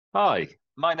Hi,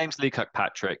 my name's Lee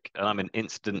Kirkpatrick, and I'm an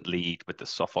incident lead with the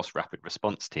Sophos Rapid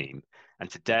Response team. And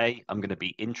today I'm going to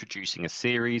be introducing a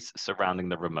series surrounding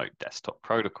the Remote Desktop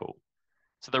Protocol.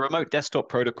 So the Remote Desktop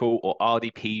Protocol, or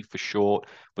RDP for short,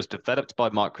 was developed by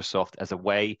Microsoft as a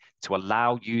way to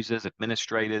allow users,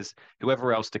 administrators,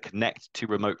 whoever else to connect to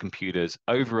remote computers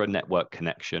over a network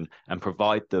connection and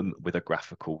provide them with a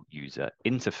graphical user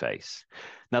interface.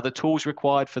 Now, the tools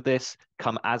required for this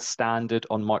come as standard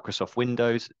on Microsoft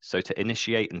Windows. So to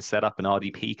initiate and set up an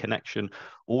RDP connection,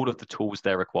 all of the tools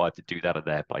they're required to do that are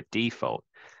there by default.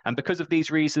 And because of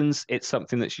these reasons, it's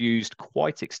something that's used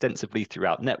quite extensively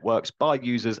throughout networks by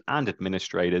users and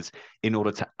administrators in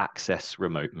order to access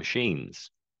remote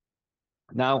machines.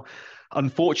 Now,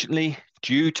 unfortunately,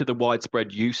 due to the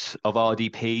widespread use of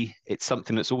RDP, it's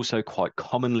something that's also quite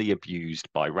commonly abused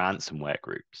by ransomware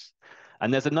groups.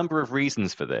 And there's a number of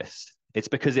reasons for this. It's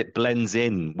because it blends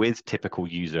in with typical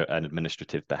user and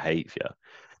administrative behavior.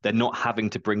 They're not having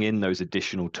to bring in those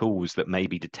additional tools that may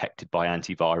be detected by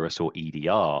antivirus or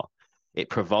EDR. It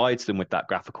provides them with that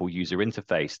graphical user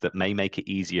interface that may make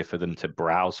it easier for them to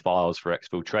browse files for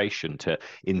exfiltration, to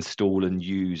install and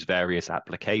use various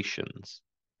applications.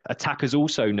 Attackers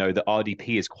also know that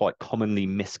RDP is quite commonly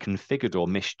misconfigured or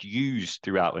misused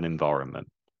throughout an environment.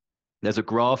 There's a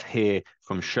graph here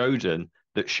from Shodan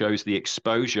that shows the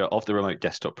exposure of the remote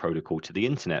desktop protocol to the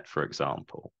internet, for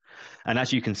example. And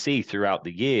as you can see throughout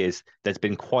the years, there's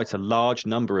been quite a large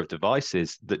number of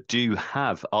devices that do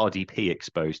have RDP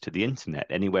exposed to the internet,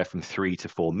 anywhere from 3 to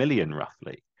 4 million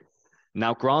roughly.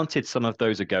 Now, granted, some of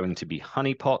those are going to be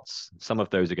honeypots, some of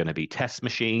those are going to be test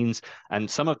machines, and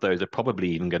some of those are probably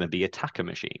even going to be attacker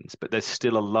machines. But there's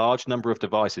still a large number of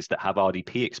devices that have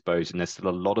RDP exposed, and there's still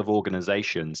a lot of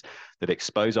organizations that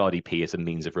expose RDP as a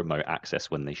means of remote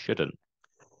access when they shouldn't.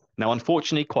 Now,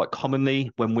 unfortunately, quite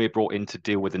commonly, when we're brought in to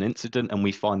deal with an incident and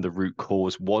we find the root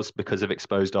cause was because of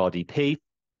exposed RDP,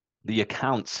 the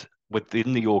accounts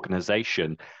within the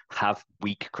organization have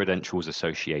weak credentials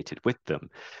associated with them.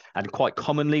 And quite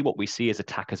commonly, what we see is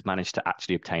attackers manage to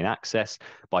actually obtain access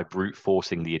by brute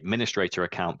forcing the administrator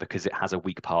account because it has a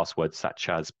weak password, such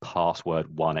as password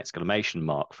one exclamation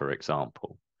mark, for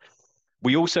example.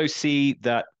 We also see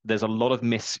that there's a lot of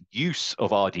misuse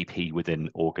of RDP within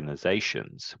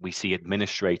organizations. We see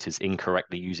administrators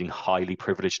incorrectly using highly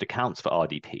privileged accounts for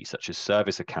RDP, such as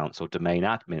service accounts or domain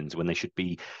admins, when they should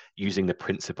be using the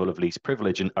principle of least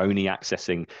privilege and only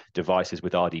accessing devices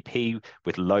with RDP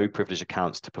with low privilege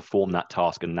accounts to perform that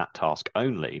task and that task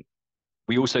only.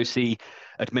 We also see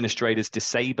administrators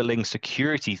disabling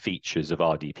security features of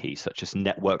RDP, such as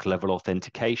network level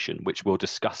authentication, which we'll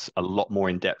discuss a lot more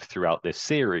in depth throughout this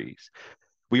series.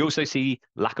 We also see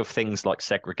lack of things like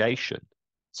segregation.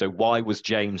 So why was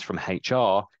James from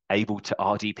HR able to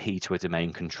RDP to a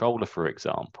domain controller, for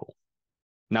example?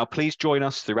 Now, please join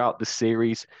us throughout the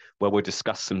series where we'll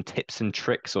discuss some tips and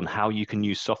tricks on how you can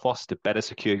use Sophos to better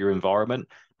secure your environment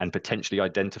and potentially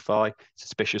identify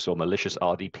suspicious or malicious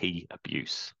RDP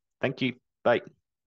abuse. Thank you. Bye.